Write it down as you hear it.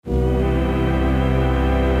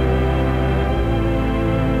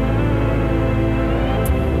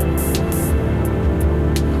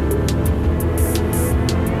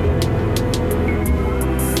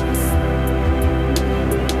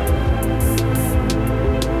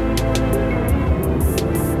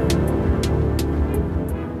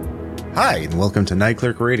Hi, and welcome to Night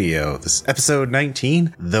Clerk Radio. This is episode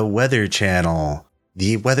 19, The Weather Channel.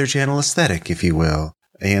 The Weather Channel aesthetic, if you will.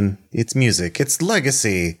 And its music, its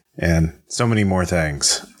legacy, and so many more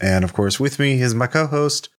things. And of course, with me is my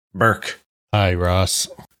co-host, Burke. Hi, Ross.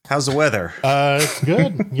 How's the weather? It's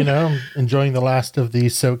good. Enjoying the last of the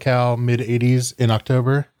SoCal mid-80s in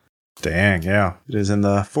October. Dang, yeah. It is in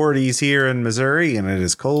the 40s here in Missouri, and it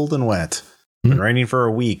is cold and wet. Been raining for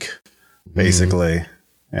a week, basically.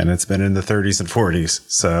 And it's been in the 30s and 40s,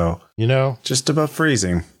 so... just above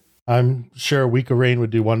freezing. I'm sure a week of rain would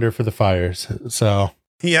do wonder for the fires, so...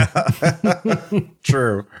 Yeah,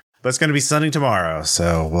 true. But it's going to be sunny tomorrow,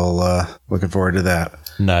 so we'll looking forward to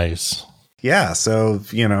that. Nice. Yeah, so,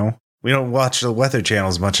 we don't watch the Weather Channel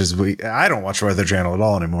as much as I don't watch the Weather Channel at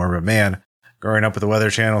all anymore, but man, growing up with the Weather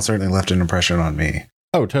Channel certainly left an impression on me.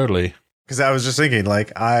 Oh, totally. Because I was just thinking,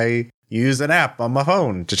 I use an app on my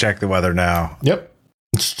phone to check the weather now. Yep.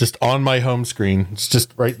 It's just on my home screen. It's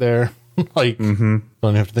just right there. Don't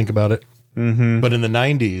have to think about it. But in the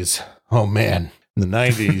 90s, oh man, in the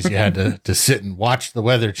 90s, you had to sit and watch the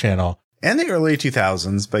Weather Channel. And the early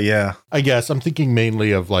 2000s, but yeah. I guess I'm thinking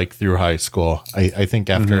mainly of through high school. I think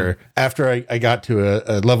after I got to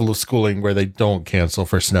a level of schooling where they don't cancel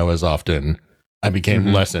for snow as often, I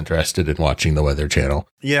became less interested in watching the Weather Channel.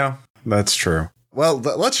 Yeah, that's true. Well,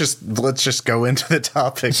 let's just go into the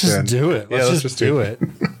topic. Let's just do it. Let's just do it.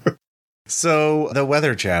 So the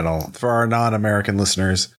Weather Channel, for our non-American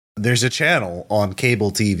listeners, there's a channel on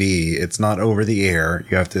cable TV. It's not over the air.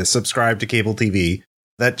 You have to subscribe to cable TV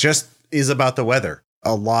that just is about the weather.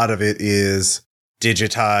 A lot of it is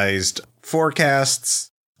digitized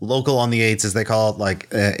forecasts, local on the 8s, as they call it,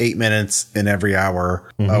 8 minutes in every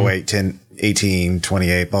hour, 08, 10, 18,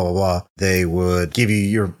 28, blah, blah, blah. They would give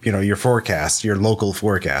you your forecast, your local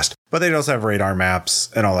forecast, but they'd also have radar maps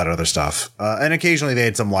and all that other stuff. And occasionally they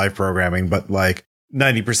had some live programming, but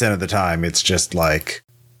 90% of the time it's just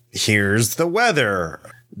here's the weather.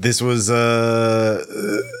 This was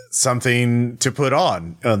something to put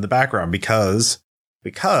on in the background because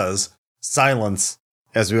silence,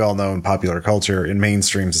 as we all know in popular culture, in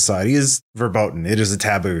mainstream society, is verboten. It is a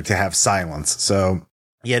taboo to have silence. So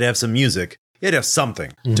you had to have some music. You had to have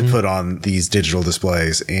something to put on these digital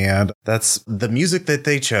displays. And that's the music that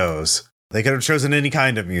they chose. They could have chosen any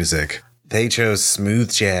kind of music. They chose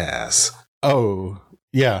smooth jazz. Oh,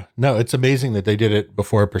 yeah. No, it's amazing that they did it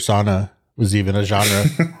before Persona was even a genre.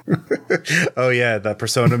 Oh, yeah. That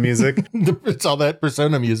Persona music. It's all that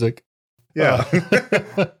Persona music. Yeah.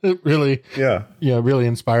 It really, really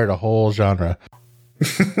inspired a whole genre.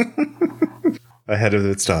 Ahead of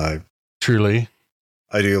its time. Truly.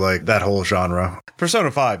 I do like that whole genre.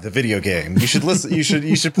 Persona 5, the video game. You should listen. You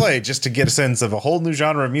should play just to get a sense of a whole new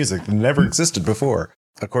genre of music that never existed before.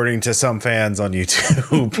 According to some fans on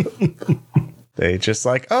YouTube, they just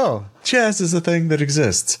jazz is a thing that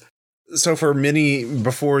exists. So for many,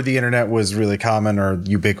 before the internet was really common or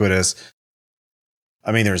ubiquitous,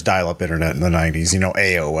 I mean, there was dial-up internet in the 90s,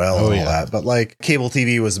 AOL and all that. But cable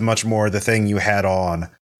TV was much more the thing you had on.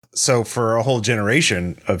 So for a whole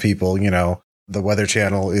generation of people, the Weather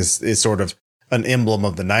Channel is sort of an emblem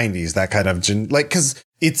of the 90s, that kind of because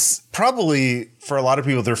it's probably for a lot of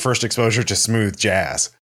people their first exposure to smooth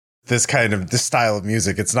jazz. This style of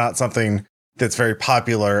music. It's not something that's very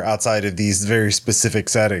popular outside of these very specific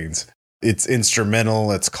settings. It's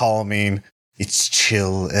instrumental. It's calming. It's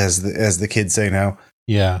chill, as the kids say now.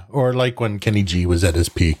 Yeah, or when Kenny G was at his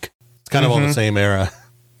peak. It's kind of all the same era.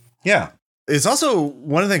 Yeah. It's also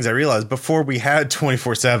one of the things I realized before we had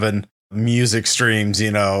 24/7 music streams,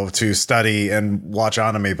 to study and watch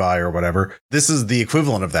anime by or whatever. This is the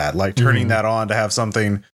equivalent of that, turning that on to have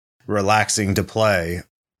something relaxing to play.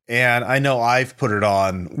 And I know I've put it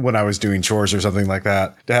on when I was doing chores or something like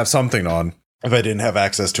that to have something on. If I didn't have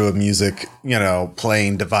access to a music,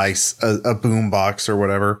 playing device, a boom box or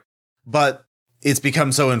whatever. But it's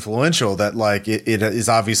become so influential that it is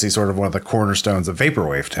obviously sort of one of the cornerstones of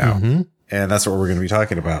vaporwave now. And that's what we're going to be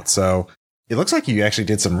talking about. So it looks like you actually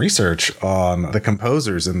did some research on the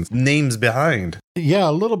composers and names behind. Yeah,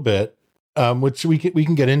 a little bit, which we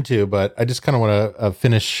can get into. But I just kind of want to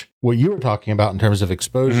finish what you were talking about in terms of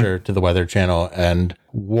exposure to the Weather Channel and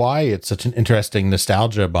why it's such an interesting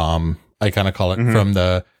nostalgia bomb. I kind of call it from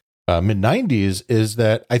the mid-90s, is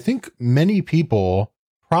that I think many people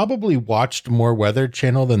probably watched more Weather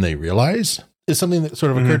Channel than they realize. Is something that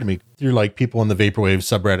sort of occurred to me through people in the Vaporwave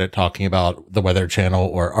subreddit talking about the Weather Channel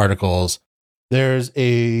or articles. There's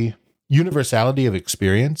a universality of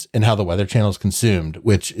experience in how the Weather Channel is consumed,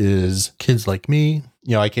 which is kids like me.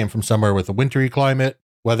 I came from somewhere with a wintry climate.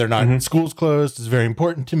 Whether or not school's closed is very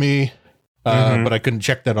important to me. but I couldn't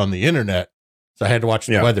check that on the internet. So I had to watch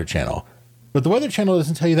the Weather Channel. But the Weather Channel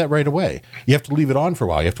doesn't tell you that right away. You have to leave it on for a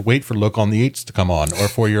while. You have to wait for Look on the 8s to come on, or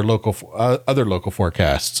for your local other local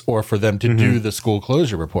forecasts, or for them to do the school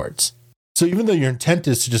closure reports. So even though your intent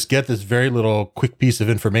is to just get this very little quick piece of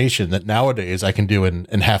information that nowadays I can do in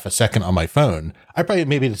half a second on my phone, I probably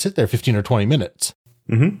maybe to sit there 15 or 20 minutes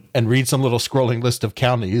and read some little scrolling list of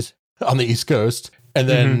counties on the East Coast. And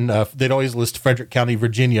then they'd always list Frederick County,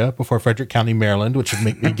 Virginia before Frederick County, Maryland, which would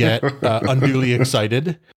make me get unduly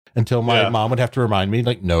excited until my mom would have to remind me,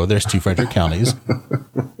 like, no, there's 2 Frederick counties.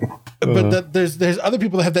 But there's other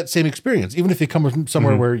people that have that same experience. Even if they come from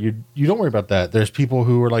somewhere where you don't worry about that. There's people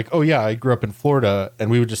who are like, oh, yeah, I grew up in Florida, and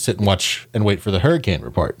we would just sit and watch and wait for the hurricane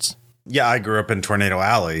reports. Yeah, I grew up in Tornado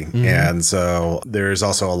Alley. And so there's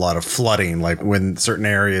also a lot of flooding, like when certain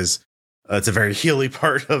areas... it's a very hilly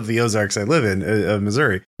part of the Ozarks I live in,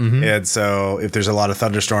 Missouri. And so if there's a lot of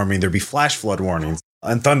thunderstorming, there'd be flash flood warnings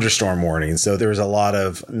and thunderstorm warnings. So there was a lot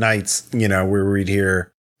of nights, where we'd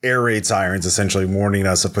hear air raid sirens essentially warning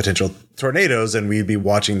us of potential tornadoes. And we'd be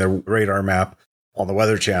watching the radar map on the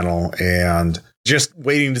Weather Channel and just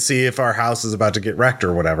waiting to see if our house is about to get wrecked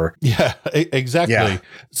or whatever. Yeah, exactly. Yeah.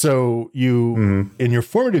 So you, in your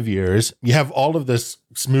formative years, you have all of this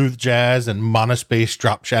smooth jazz and monospace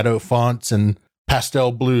drop shadow fonts and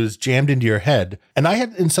pastel blues jammed into your head. And I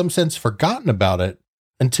had, in some sense, forgotten about it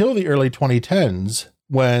until the early 2010s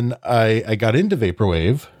when I got into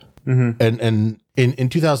Vaporwave. And in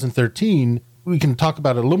 2013, we can talk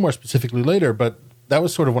about it a little more specifically later, but that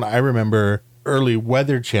was sort of when I remember early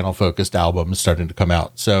Weather Channel focused albums starting to come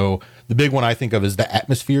out. So the big one I think of is the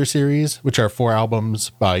Atmosphere series, which are 4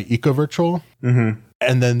 albums by EcoVirtual.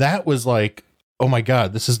 And then that was like, oh my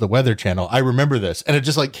God, this is the Weather Channel. I remember this. And it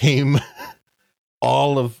just like came,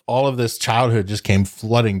 all of this childhood just came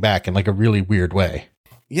flooding back in like a really weird way.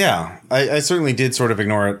 Yeah, I certainly did sort of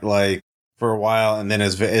ignore it like for a while. And then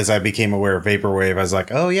as I became aware of Vaporwave, I was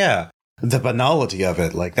like, oh yeah. The banality of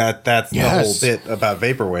it, like that's the whole bit about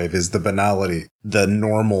Vaporwave is the banality, the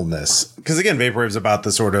normalness. Because again, Vaporwave is about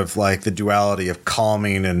the sort of like the duality of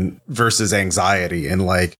calming and versus anxiety, and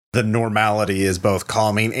like the normality is both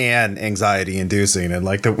calming and anxiety inducing, and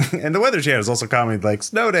like the Weather Channel is also calming, like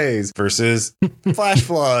snow days versus flash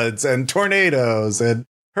floods and tornadoes and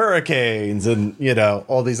hurricanes and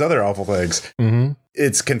all these other awful things.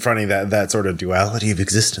 It's confronting that sort of duality of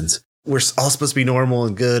existence. We're all supposed to be normal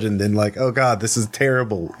and good, and then like, oh God, this is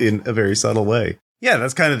terrible in a very subtle way. Yeah,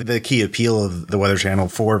 that's kind of the key appeal of the Weather Channel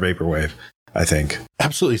for Vaporwave, I think.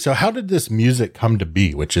 Absolutely. So how did this music come to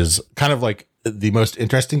be, which is kind of like the most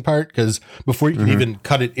interesting part? Because before you can even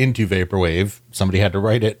cut it into Vaporwave, somebody had to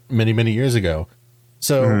write it many, many years ago.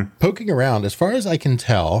 So poking around, as far as I can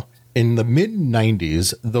tell, in the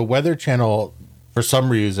mid-90s, the Weather Channel, for some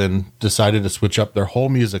reason, decided to switch up their whole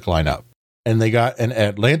music lineup. And they got an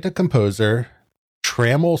Atlanta composer,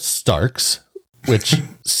 Trammell Starks, which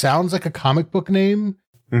sounds like a comic book name,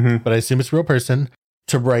 but I assume it's a real person,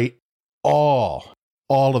 to write all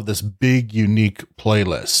of this big, unique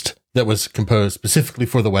playlist that was composed specifically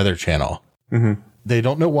for the Weather Channel. They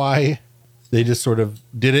don't know why. They just sort of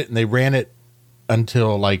did it, and they ran it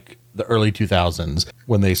until like the early 2000s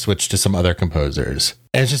when they switched to some other composers.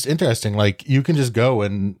 And it's just interesting. Like you can just go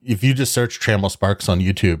and if you just search Trammell Sparks on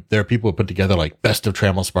YouTube, there are people who put together like best of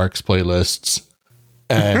Trammell Sparks playlists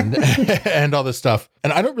and and all this stuff.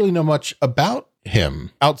 And I don't really know much about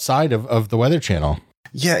him outside of the Weather Channel.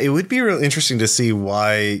 Yeah, it would be real interesting to see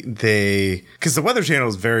why because the Weather Channel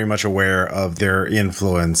is very much aware of their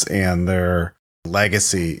influence and their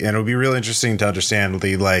legacy, and it would be real interesting to understand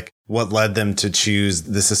what led them to choose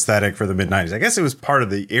this aesthetic for the mid-90s. I guess it was part of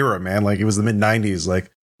the era, man. Like it was the mid-90s, like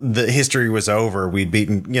the history was over. We'd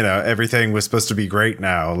beaten, everything was supposed to be great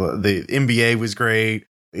now. The NBA was great.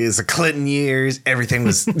 It was the Clinton years. Everything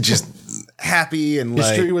was just happy and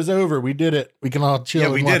history was over. We did it. We can all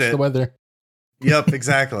chill and watch the weather. Yep,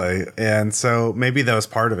 exactly. And so maybe that was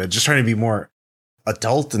part of it. Just trying to be more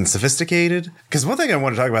adult and sophisticated. Because one thing I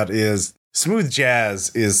want to talk about is smooth jazz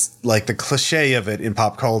is like the cliche of it in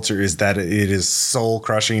pop culture is that it is soul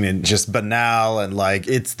crushing and just banal. And like,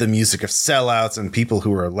 it's the music of sellouts and people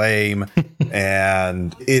who are lame.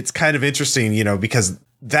 And it's kind of interesting, because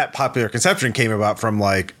that popular conception came about from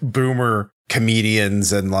like boomer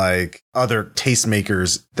comedians and like other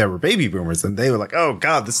tastemakers that were baby boomers. And they were like, oh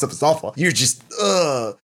God, this stuff is awful. You're just,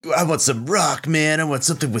 I want some rock, man. I want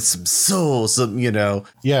something with some soul,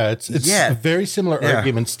 Yeah, it's very similar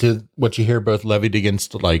arguments to what you hear both levied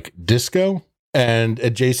against like disco and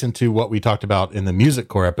adjacent to what we talked about in the Music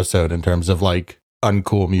Core episode in terms of like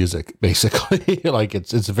uncool music, basically. Like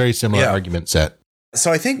it's a very similar argument set. So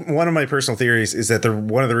I think one of my personal theories is that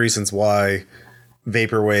one of the reasons why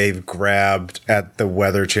Vaporwave grabbed at the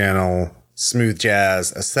Weather Channel smooth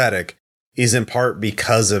jazz aesthetic is in part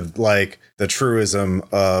because of like the truism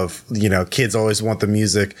of, kids always want the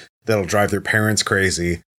music that'll drive their parents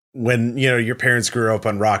crazy. When, your parents grew up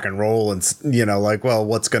on rock and roll and, well,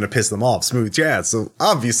 what's going to piss them off? Smooth jazz. So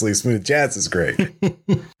obviously smooth jazz is great.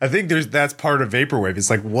 I think that's part of Vaporwave. It's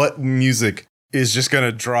like, what music is just going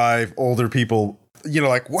to drive older people,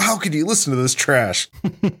 like, well, how could you listen to this trash?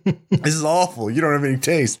 This is awful. You don't have any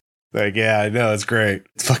taste. Like, yeah, I know. It's great.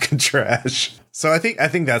 It's fucking trash. So I think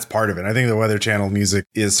that's part of it. I think the Weather Channel music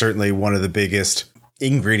is certainly one of the biggest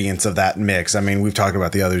ingredients of that mix. I mean, we've talked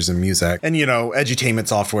about the others in music and, edutainment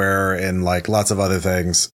software and like lots of other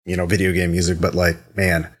things, video game music. But like,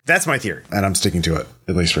 man, that's my theory and I'm sticking to it,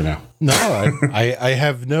 at least for now. No, I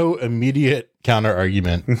have no immediate counter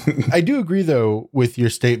argument. I do agree, though, with your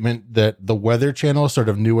statement that the Weather Channel sort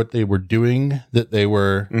of knew what they were doing, that they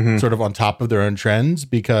were sort of on top of their own trends,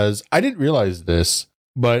 because I didn't realize this,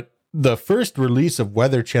 but the first release of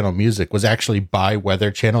Weather Channel music was actually by Weather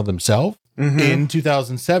Channel themselves. In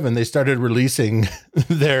 2007, they started releasing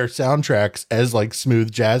their soundtracks as like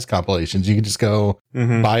smooth jazz compilations. You can just go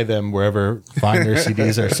buy them wherever fine their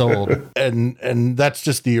CDs are sold. And that's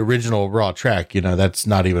just the original raw track. That's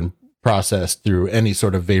not even processed through any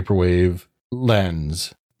sort of vaporwave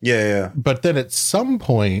lens. Yeah. But then at some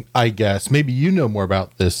point, I guess, maybe you know more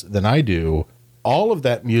about this than I do, all of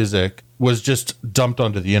that music was just dumped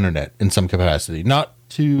onto the internet in some capacity. Not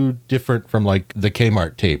too different from like the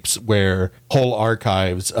Kmart tapes, where whole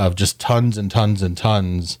archives of just tons and tons and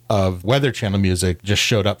tons of Weather Channel music just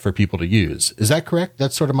showed up for people to use. Is that correct?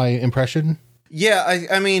 That's sort of my impression. Yeah,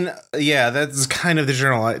 I mean, that's kind of the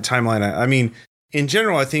general timeline. I mean, in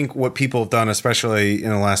general, I think what people have done, especially in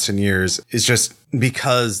the last 10 years, is just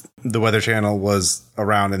because the Weather Channel was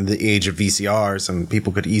around in the age of VCRs and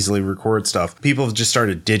people could easily record stuff, people have just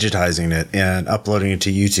started digitizing it and uploading it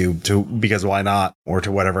to YouTube because why not? Or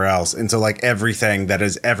to whatever else. And so like everything that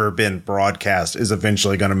has ever been broadcast is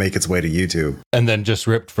eventually going to make its way to YouTube. And then just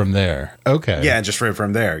ripped from there. Okay. Yeah, just ripped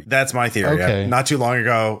from there. That's my theory. Okay. Not too long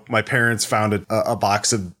ago, my parents found a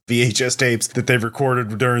box of VHS tapes that they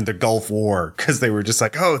recorded during the Gulf War because they were just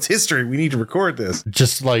like, oh, it's history. We need to record this.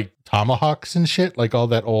 Just like tomahawks and shit, like all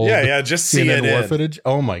that old just CNN war footage.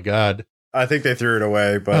 Oh my god. I think they threw it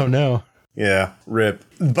away, but oh no. Yeah, rip.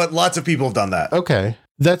 But lots of people have done that. Okay.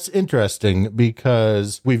 That's interesting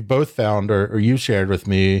because we've both found, or you shared with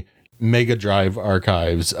me, Mega Drive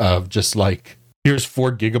archives of just like, here's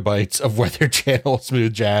 4 gigabytes of Weather Channel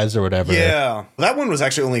smooth jazz or whatever. Yeah. That one was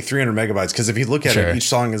actually only 300 megabytes because if you look at it, each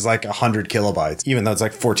song is like 100 kilobytes, even though it's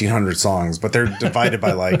like 1,400 songs, but they're divided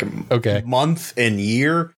by like month and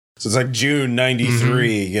year. So it's like June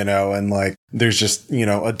 93, and like there's just,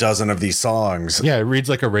 a dozen of these songs. Yeah, it reads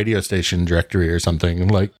like a radio station directory or something.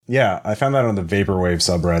 Like, yeah, I found that on the Vaporwave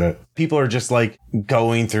subreddit. People are just like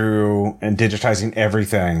going through and digitizing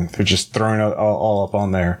everything. They're just throwing it all up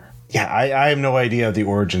on there. Yeah, I have no idea the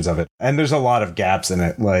origins of it. And there's a lot of gaps in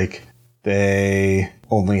it. Like they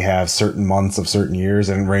only have certain months of certain years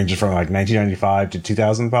and it ranges from like 1995 to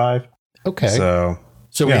 2005. Okay.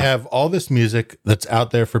 So we have all this music that's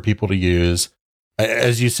out there for people to use.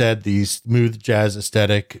 As you said, the smooth jazz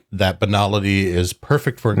aesthetic, that banality is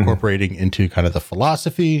perfect for incorporating into kind of the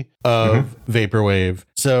philosophy of Vaporwave.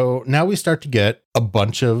 So now we start to get a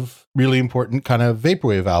bunch of really important kind of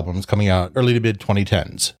Vaporwave albums coming out early to mid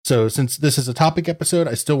 2010s. So since this is a topic episode,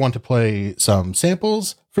 I still want to play some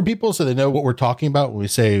samples for people so they know what we're talking about when we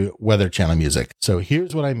say Weather Channel music. So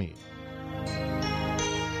here's what I mean.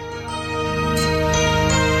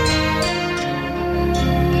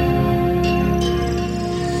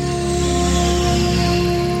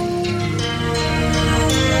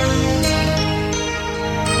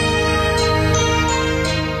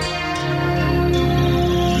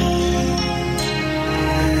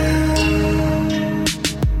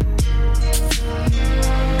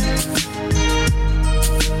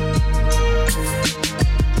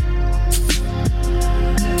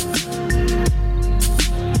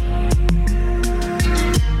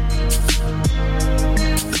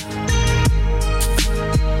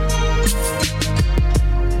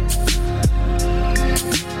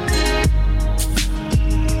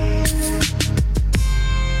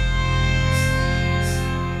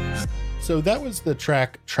 So that was the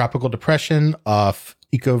track Tropical Depression off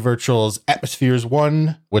Eco Virtual's Atmospheres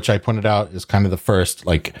 1, which I pointed out is kind of the first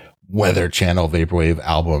like Weather Channel Vaporwave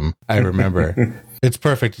album I remember. It's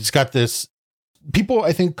perfect. It's got this, people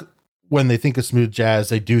I think when they think of smooth jazz,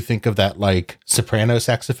 they do think of that like soprano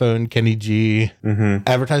saxophone, Kenny G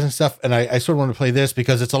advertising stuff. And I sort of want to play this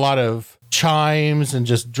because it's a lot of chimes and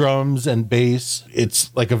just drums and bass.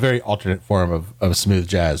 It's like a very alternate form of smooth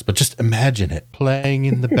jazz, but just imagine it playing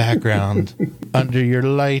in the background under your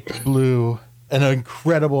light blue, an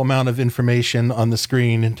incredible amount of information on the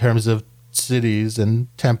screen in terms of cities and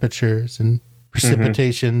temperatures and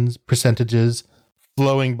precipitations, percentages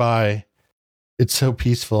flowing by. It's so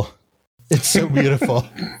peaceful. It's so beautiful.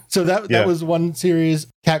 So that was one series.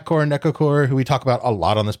 Catcore and Necocore, who we talk about a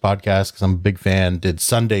lot on this podcast because I'm a big fan, did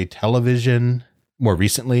Sunday Television more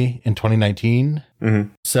recently in 2019.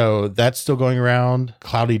 So that's still going around.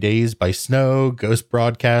 Cloudy Days by Snow, Ghost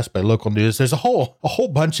Broadcast by Local News. There's a whole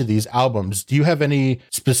bunch of these albums. Do you have any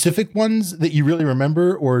specific ones that you really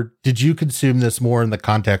remember, or did you consume this more in the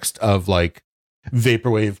context of like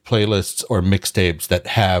vaporwave playlists or mixtapes that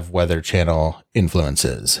have Weather Channel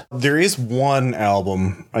influences? There is one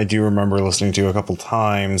album I do remember listening to a couple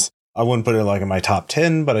times. I wouldn't put it like in my top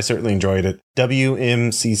 10, but I certainly enjoyed it.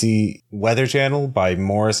 WMCC Weather Channel by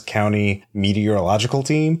Morris County Meteorological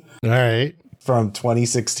Team. All right. From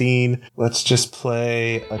 2016. Let's just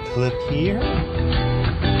play a clip here.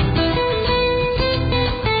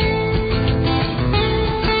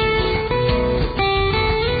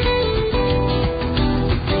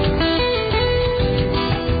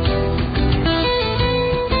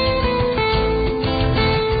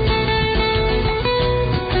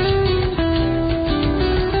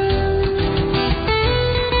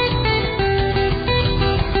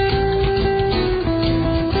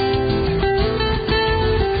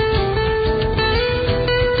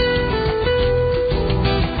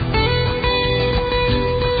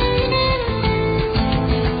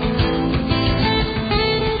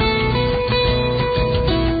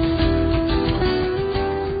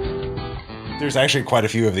 There's actually quite a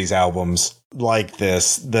few of these albums like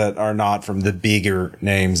this that are not from the bigger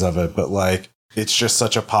names of it, but like it's just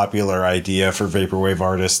such a popular idea for vaporwave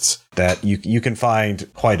artists that you can find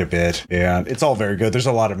quite a bit, and it's all very good. There's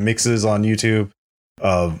a lot of mixes on YouTube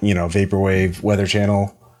of, vaporwave Weather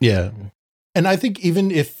Channel. Yeah. And I think even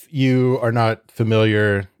if you are not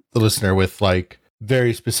familiar, the listener, with like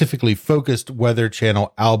very specifically focused Weather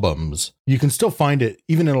Channel albums, you can still find it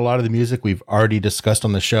even in a lot of the music we've already discussed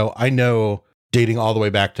on the show. I know, dating all the way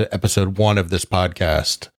back to episode 1 of this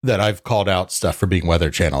podcast, that I've called out stuff for being Weather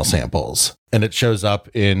Channel samples. And it shows up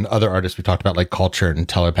in other artists we talked about, like Culture and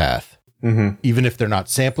Telepath. Even if they're not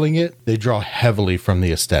sampling it, they draw heavily from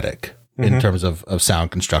the aesthetic in terms of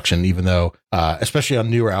sound construction, even though, especially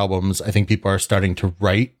on newer albums, I think people are starting to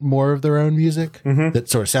write more of their own music that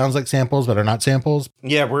sort of sounds like samples, but are not samples.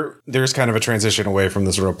 Yeah, there's kind of a transition away from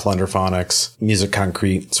the sort of plunderphonics, music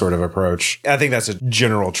concrete sort of approach. I think that's a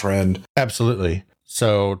general trend. Absolutely.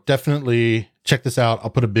 So definitely check this out.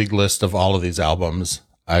 I'll put a big list of all of these albums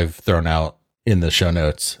I've thrown out in the show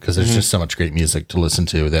notes because there's just so much great music to listen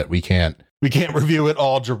to that we can't review it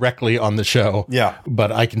all directly on the show. Yeah.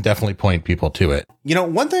 But I can definitely point people to it.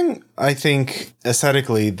 One thing I think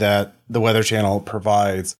aesthetically that the Weather Channel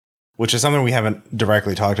provides, which is something we haven't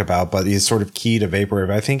directly talked about, but is sort of key to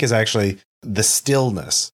vaporwave, I think, is actually the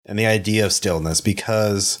stillness and the idea of stillness,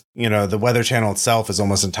 because, the Weather Channel itself is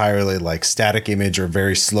almost entirely like static image or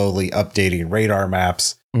very slowly updating radar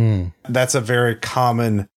maps. That's a very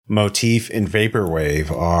common motif in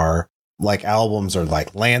vaporwave, are like albums or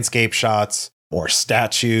like landscape shots or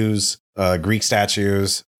statues, Greek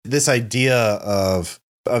statues. This idea of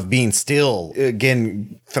being still,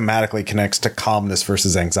 again, thematically connects to calmness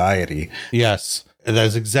versus anxiety. Yes,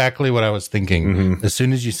 that's exactly what I was thinking. As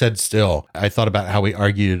soon as you said still, I thought about how we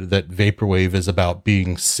argued that vaporwave is about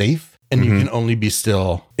being safe, and you can only be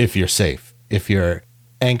still if you're safe. If you're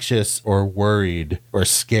anxious or worried or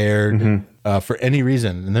scared for any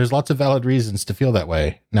reason, and there's lots of valid reasons to feel that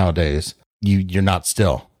way nowadays, you're not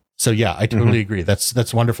still. So yeah, I totally agree.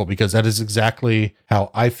 That's wonderful, because that is exactly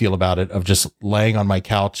how I feel about it, of just laying on my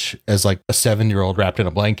couch as like a 7-year-old wrapped in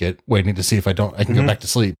a blanket, waiting to see if I can go back to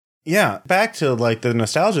sleep. Yeah, back to like the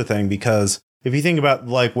nostalgia thing, because if you think about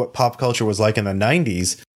like what pop culture was like in the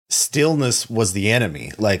 90s, stillness was the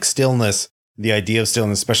enemy. Like stillness, the idea of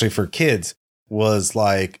stillness, especially for kids, was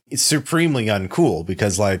like supremely uncool,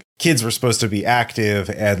 because like kids were supposed to be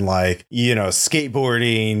active and like,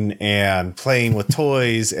 skateboarding and playing with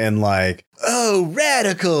toys and like, oh,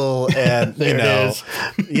 radical. And,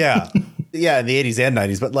 yeah. Yeah, in the 80s and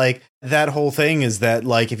 90s. But like that whole thing is that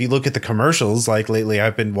like if you look at the commercials, like lately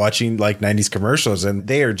I've been watching like 90s commercials, and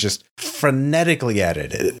they are just frenetically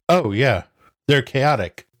edited. Oh, yeah. They're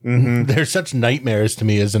chaotic. They're such nightmares to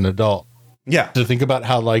me as an adult. Yeah. To think about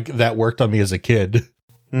how like that worked on me as a kid.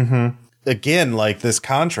 Again, like this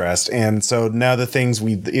contrast. And so now the things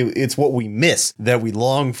it's what we miss that we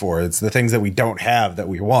long for. It's the things that we don't have that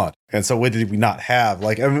we want. And so what did we not have?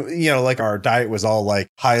 Like, like our diet was all like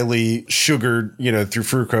highly sugared, through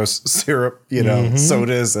fructose syrup,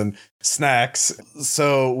 sodas and snacks.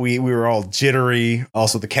 So we were all jittery.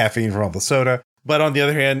 Also the caffeine from all the soda. But on the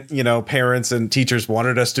other hand, parents and teachers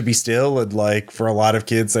wanted us to be still. And like for a lot of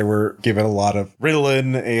kids, they were given a lot of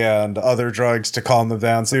Ritalin and other drugs to calm them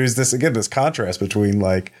down. So there's this contrast between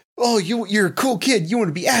like, oh, you're a cool kid. You want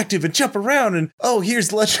to be active and jump around. And oh,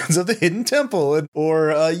 here's Legends of the Hidden Temple.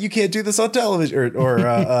 Or you can't do this on television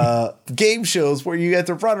or game shows where you have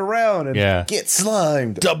to run around and get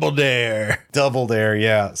slimed. Double Dare.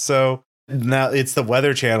 Yeah. So now it's the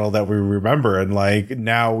Weather Channel that we remember, and like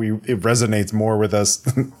now it resonates more with us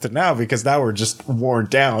to now because now we're just worn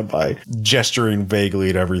down by gesturing vaguely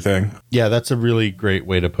at everything. Yeah, that's a really great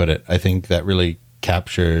way to put it. I think that really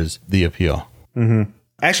captures the appeal.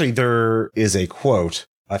 Actually, there is a quote.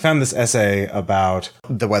 I found this essay about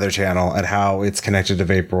the Weather Channel and how it's connected to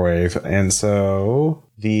Vaporwave. And so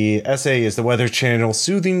the essay is The Weather Channel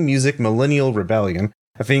Soothing Music Millennial Rebellion.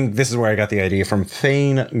 I think this is where I got the idea from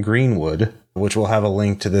Thane Greenwood, which we'll have a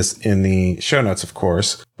link to this in the show notes, of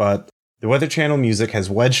course. But the Weather Channel music has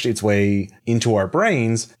wedged its way into our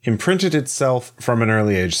brains, imprinted itself from an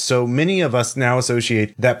early age. So many of us now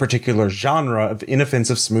associate that particular genre of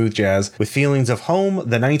inoffensive smooth jazz with feelings of home,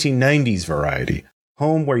 the 1990s variety.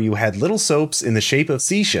 Home where you had little soaps in the shape of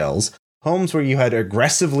seashells, homes where you had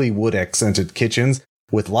aggressively wood-accented kitchens,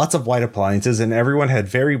 with lots of white appliances, and everyone had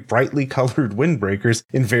very brightly colored windbreakers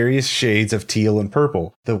in various shades of teal and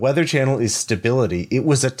purple. The Weather Channel is stability. It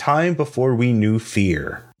was a time before we knew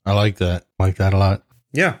fear. I like that. I like that a lot.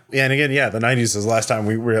 Yeah. And again, the 90s is the last time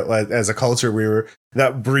we were, as a culture, we were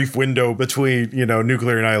that brief window between,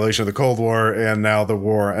 nuclear annihilation of the Cold War and now the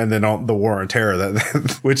war, and then the war on terror,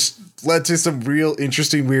 which led to some real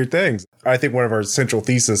interesting, weird things. I think one of our central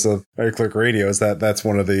thesis of Eric Clerk Radio is that that's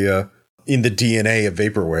one of the, in the DNA of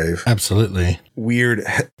Vaporwave. Absolutely. Weird,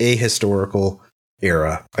 ahistorical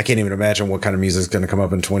era. I can't even imagine what kind of music is going to come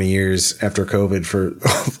up in 20 years after COVID for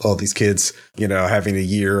all these kids, having a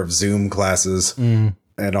year of Zoom classes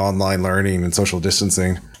and online learning and social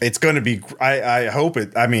distancing. It's going to be, I hope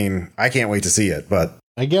it, I can't wait to see it, but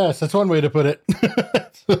I guess that's one way to put it.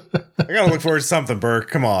 I got to look forward to something, Burke.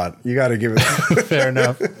 Come on. You got to give it. Fair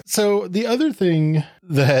enough. So the other thing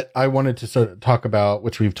that I wanted to sort of talk about,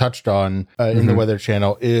 which we've touched on in the Weather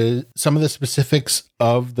Channel, is some of the specifics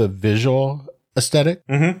of the visual aesthetic.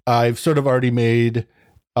 I've sort of already made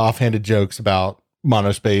offhanded jokes about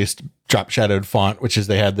monospaced drop shadowed font, which is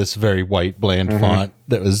they had this very white, bland font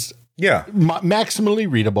that was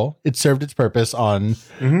maximally readable. It served its purpose on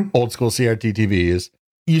old school CRT TVs.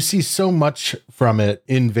 You see so much from it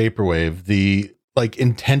in Vaporwave, the like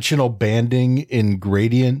intentional banding in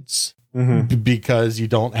gradients because you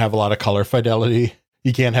don't have a lot of color fidelity.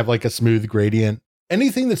 You can't have like a smooth gradient.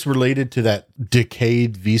 Anything that's related to that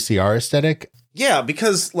decayed VCR aesthetic. Yeah,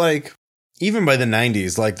 because like even by the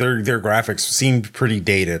 90s, like their graphics seemed pretty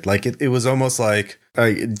dated. Like it was almost like,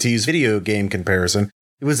 to use video game comparison,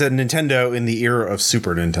 it was a Nintendo in the era of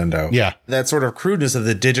Super Nintendo. Yeah. That sort of crudeness of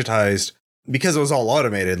the digitized, because it was all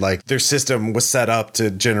automated, like their system was set up to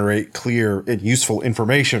generate clear and useful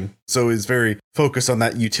information. So it's very focused on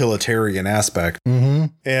that utilitarian aspect.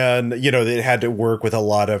 And, it had to work with a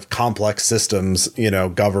lot of complex systems,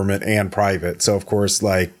 government and private. So, of course,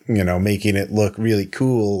 like, making it look really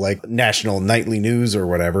cool, like national nightly news or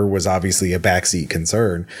whatever was obviously a backseat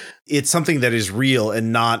concern. It's something that is real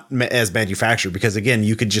and not as manufactured, because, again,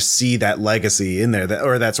 you could just see that legacy in there,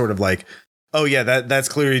 that sort of like, oh, yeah, that's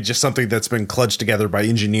clearly just something that's been kludged together by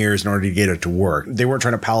engineers in order to get it to work. They weren't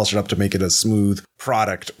trying to polish it up to make it a smooth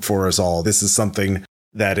product for us all. This is something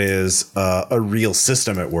that is a real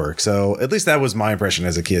system at work. So at least that was my impression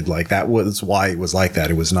as a kid. Like that was why it was like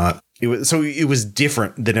that. It was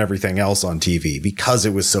different than everything else on TV because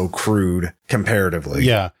it was so crude comparatively.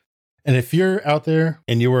 Yeah. And if you're out there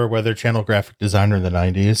and you were a Weather Channel graphic designer in the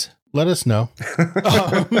 90s, let us know.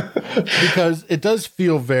 Because it does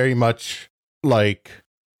feel very much like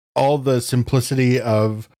all the simplicity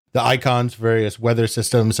of the icons, various weather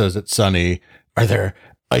systems. So is it sunny? Are there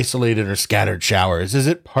isolated or scattered showers? Is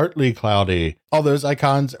it partly cloudy? All those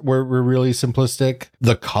icons were really simplistic.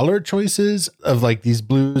 The color choices of like these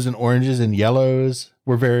blues and oranges and yellows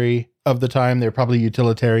were very of the time. They're probably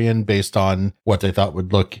utilitarian based on what they thought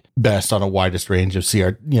would look best on a widest range of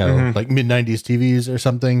like mid 90s TVs or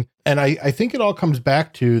something. And I think it all comes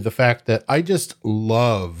back to the fact that I just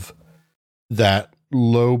love that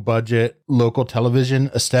low budget local television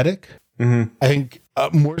aesthetic. Mm-hmm. I think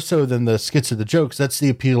more so than the skits or the jokes, that's the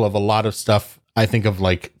appeal of a lot of stuff. I think of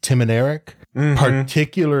like Tim and Eric,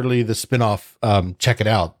 particularly the spinoff, Check It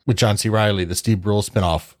Out with John C. Reilly, the Steve Brule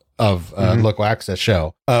spinoff of Local Access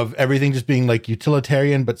show, of everything just being like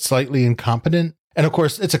utilitarian but slightly incompetent. And of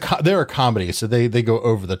course, they're a comedy, so they go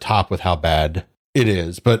over the top with how bad it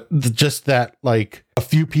is. But just that, like, a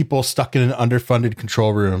few people stuck in an underfunded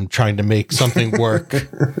control room trying to make something work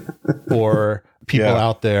for people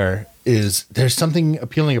out there, there's something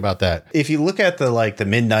appealing about that. If you look at the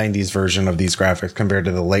mid 90s version of these graphics compared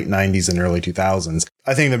to the late 90s and early 2000s,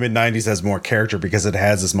 I think the mid 90s has more character because it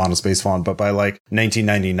has this monospace font. But by like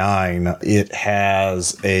 1999, it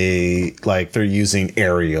has they're using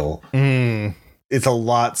Arial. It's a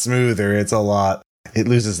lot smoother. It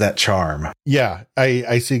loses that charm. Yeah,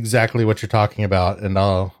 I see exactly what you're talking about, and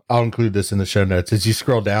I'll include this in the show notes. As you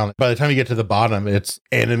scroll down, by the time you get to the bottom, it's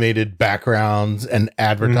animated backgrounds and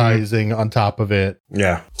advertising on top of it.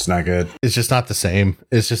 Yeah, it's not good. It's just not the same.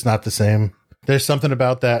 There's something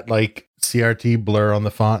about that, like, CRT blur on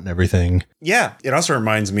the font and everything. Yeah, it also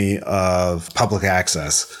reminds me of Public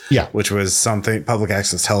Access. Yeah, which was something, Public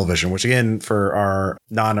Access Television, which again, for our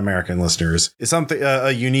non-American listeners, is something,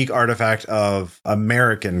 a unique artifact of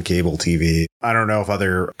American cable TV. I don't know if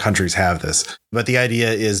other countries have this, but the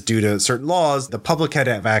idea is, due to certain laws, the public had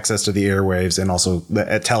to have access to the airwaves and also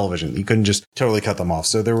at television. You couldn't just totally cut them off.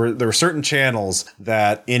 So there were certain channels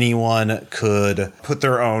that anyone could put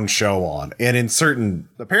their own show on. And in certain,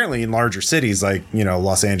 apparently in larger cities like,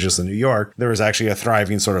 Los Angeles and New York, there was actually a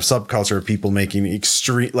thriving sort of subculture of people making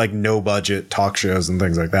extreme, like, no budget talk shows and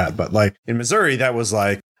things like that. But like in Missouri, that was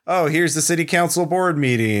like, oh, here's the city council board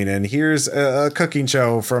meeting, and here's a cooking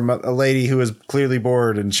show from a lady who is clearly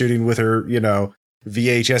bored and shooting with her, VHS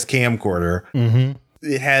camcorder. Mm-hmm.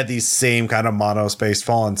 It had these same kind of monospaced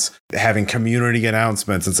fonts, having community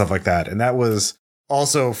announcements and stuff like that. And that was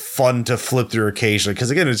also fun to flip through occasionally. Because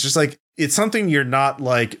again, it's just like, it's something you're not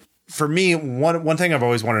like, for me, one thing I've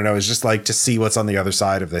always wanted to know is just like to see what's on the other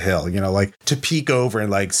side of the hill, like to peek over and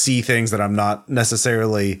like see things that I'm not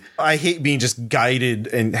necessarily. I hate being just guided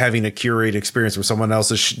and having a curated experience where someone else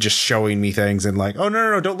is just showing me things and like, oh,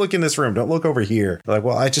 no, don't look in this room. Don't look over here. Like,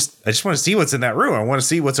 well, I just want to see what's in that room. I want to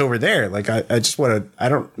see what's over there. Like, I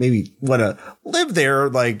don't maybe want to live there,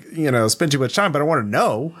 like, spend too much time, but I want to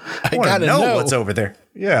know. I want to know what's over there.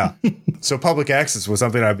 Yeah. So Public Access was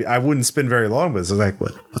something I wouldn't spend very long with. So I was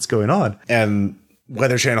like, what's going on? And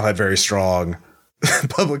Weather Channel had very strong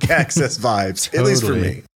Public Access vibes, totally. At least for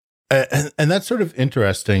me. And that's sort of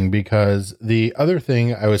interesting, because the other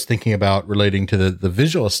thing I was thinking about relating to the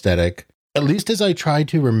visual aesthetic, at least as I try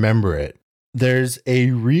to remember it, there's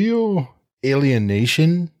a real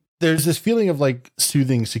alienation. There's this feeling of like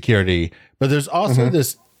soothing security, but there's also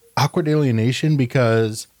this awkward alienation,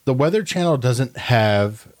 because the Weather Channel doesn't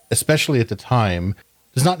have, especially at the time,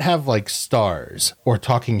 does not have like stars or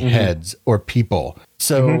talking heads or people.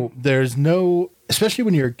 So there's no, especially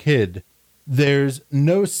when you're a kid, there's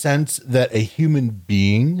no sense that a human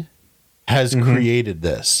being has created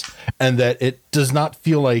this, and that it does not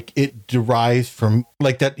feel like it derives from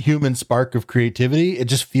like that human spark of creativity. It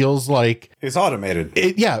just feels like it's automated.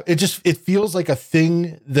 It feels like a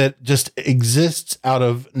thing that just exists out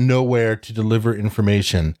of nowhere to deliver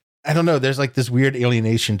information. I don't know. There's like this weird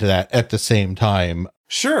alienation to that at the same time.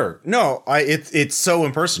 Sure. No, it's so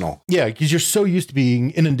impersonal. Yeah, because you're so used to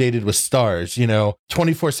being inundated with stars,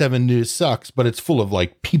 24/7 news sucks, but it's full of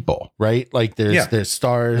like people, right? Like there's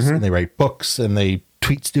stars and they write books and they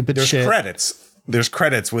tweet stupid shit. There's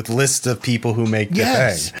credits with lists of people who make the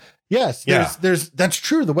thing. Yes. There's that's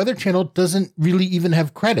true. The Weather Channel doesn't really even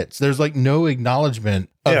have credits. There's like no acknowledgement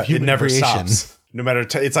of human it never creation. Stops. No matter,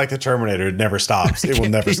 it's like the Terminator. It never stops. It will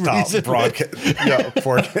never stop.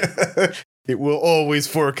 It will always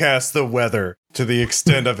forecast the weather to the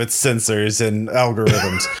extent of its sensors and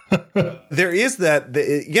algorithms. There is that,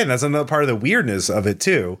 again, that's another part of the weirdness of it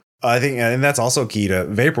too. I think, and that's also key to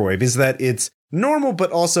Vaporwave, is that it's normal,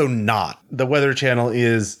 but also not. The Weather Channel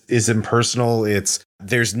is impersonal.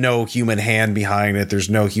 There's no human hand behind it. There's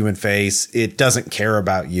no human face. It doesn't care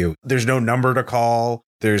about you. There's no number to call.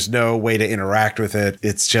 There's no way to interact with it.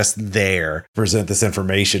 It's just there, present this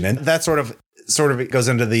information. And that sort of it goes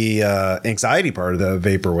into the anxiety part of the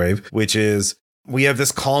Vaporwave, which is we have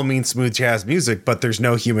this calming, smooth jazz music, but there's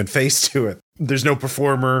no human face to it. There's no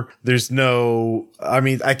performer. There's no, I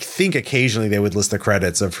think occasionally they would list the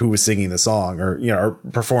credits of who was singing the song or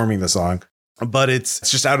performing the song, but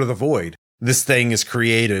it's just out of the void. this thing is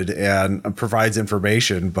created and provides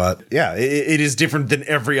information. But yeah, it is different than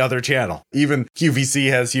every other channel. Even QVC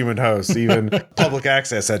has human hosts. Even public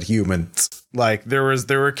access had humans. Like there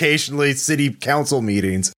were occasionally city council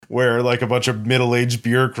meetings where like a bunch of middle-aged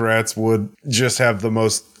bureaucrats would just have the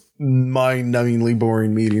most mind-numbingly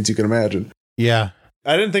boring meetings you can imagine. Yeah.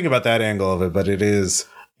 I didn't think about that angle of it, but it is.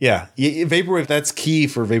 Yeah, Vaporwave, that's key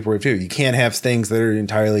for Vaporwave 2. You can't have things that are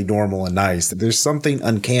entirely normal and nice. There's something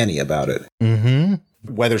uncanny about it. Mm-hmm.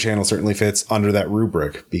 Weather Channel certainly fits under that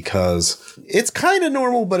rubric because it's kind of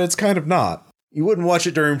normal, but it's kind of not. You wouldn't watch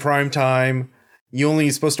it during prime time. You only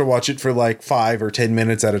supposed to watch it for like 5 or 10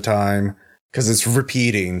 minutes at a time because it's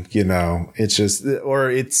repeating, you know. It's just, or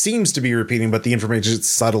it seems to be repeating, but the information is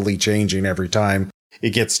subtly changing every time it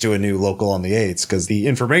gets to a new local on the 8s because the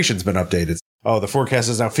information's been updated. Oh, the forecast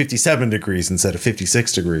is now 57 degrees instead of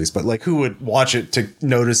 56 degrees. But like, who would watch it to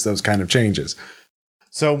notice those kind of changes?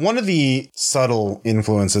 So one of the subtle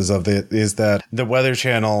influences of it is that the Weather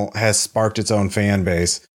Channel has sparked its own fan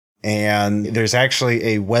base. And there's actually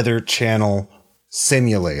a Weather Channel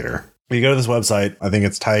simulator. You go to this website, I think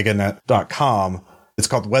it's taiganet.com. It's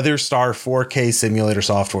called WeatherStar 4K Simulator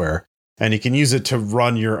Software. And you can use it to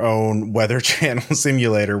run your own Weather Channel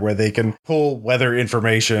simulator where they can pull weather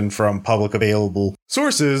information from public available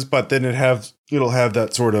sources, but then it'll have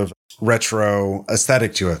that sort of retro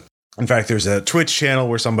aesthetic to it. In fact, there's a Twitch channel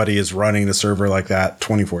where somebody is running the server like that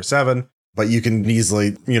 24/7, but you can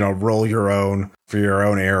easily, roll your own for your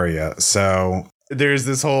own area. So there's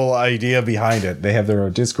this whole idea behind it. They have their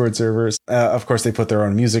own Discord servers. Of course, they put their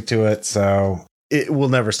own music to it. So it will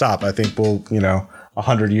never stop. I think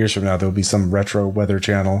 100 years from now, there'll be some retro Weather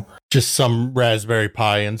Channel. Just some Raspberry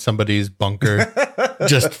Pi in somebody's bunker,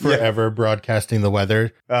 just forever broadcasting the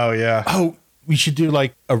weather. Oh, yeah. Oh, we should do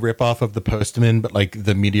like a ripoff of the Postman, but like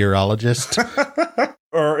the meteorologist.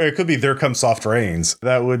 Or it could be There Comes Soft Rains.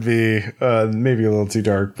 That would be maybe a little too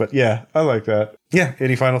dark, but yeah, I like that. Yeah.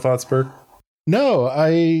 Any final thoughts, Burke? No,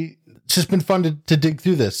 it's just been fun to dig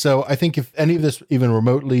through this. So I think if any of this even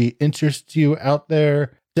remotely interests you out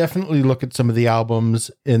there, definitely look at some of the albums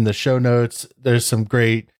in the show notes. There's some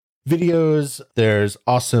great videos. There's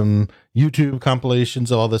awesome YouTube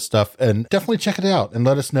compilations of all this stuff, and definitely check it out and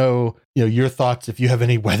let us know, your thoughts if you have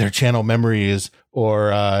any Weather Channel memories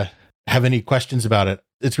or have any questions about it.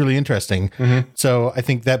 It's really interesting. Mm-hmm. So I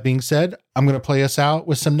think that being said, I'm going to play us out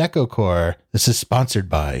with some Neko Core. This is sponsored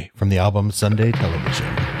by from the album Sunday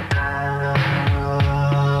Television.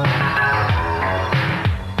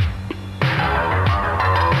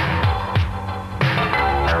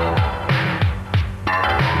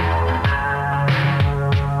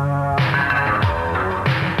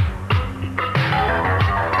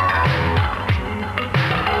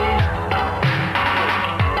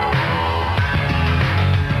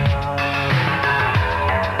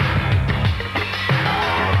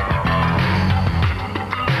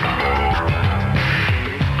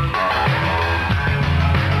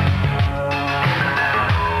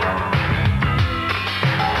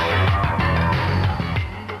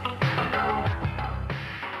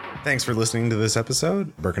 Thanks for listening to this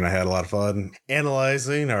episode. Burke and I had a lot of fun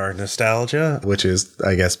analyzing our nostalgia, which is,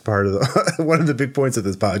 I guess, part of one of the big points of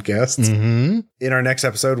this podcast. Mm-hmm. In our next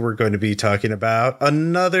episode, we're going to be talking about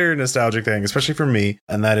another nostalgic thing, especially for me,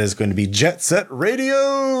 and that is going to be Jet Set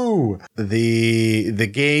Radio. The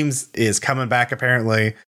games is coming back,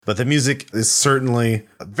 apparently. But the music is certainly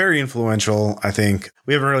very influential. I think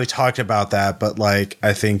we haven't really talked about that, but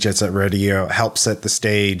I think Jet Set Radio helps set the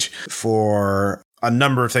stage for a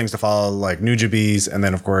number of things to follow, like Nujabes, and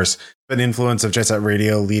then, of course, an influence of Jet Set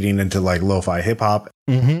Radio leading into lo-fi hip-hop,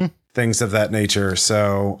 things of that nature.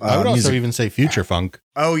 So I would also even say future funk.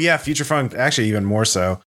 Oh, yeah, future funk, actually even more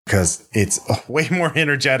so, because it's way more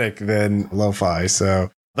energetic than lo-fi.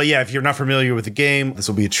 So, but yeah, if you're not familiar with the game, this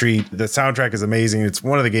will be a treat. The soundtrack is amazing. It's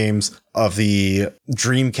one of the games of the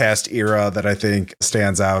Dreamcast era that I think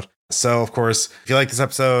stands out. So, of course, if you like this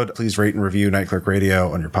episode, please rate and review Night Clerk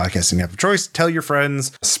Radio on your podcasting app of choice. Tell your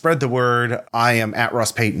friends. Spread the word. I am at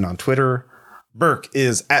Ross Payton on Twitter. Burke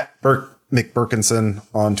is at Burke McBurkinson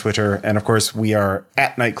on Twitter. And, of course, we are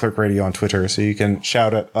at Night Clerk Radio on Twitter. So you can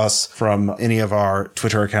shout at us from any of our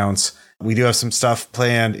Twitter accounts. We do have some stuff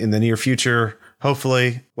planned in the near future.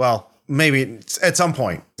 Hopefully, well, maybe at some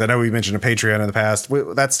point. I know we mentioned a Patreon in the past.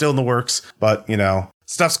 That's still in the works. But,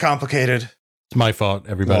 stuff's complicated. It's my fault,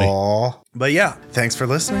 everybody. Aww. But yeah, thanks for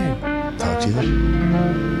listening. Talk to you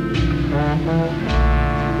later.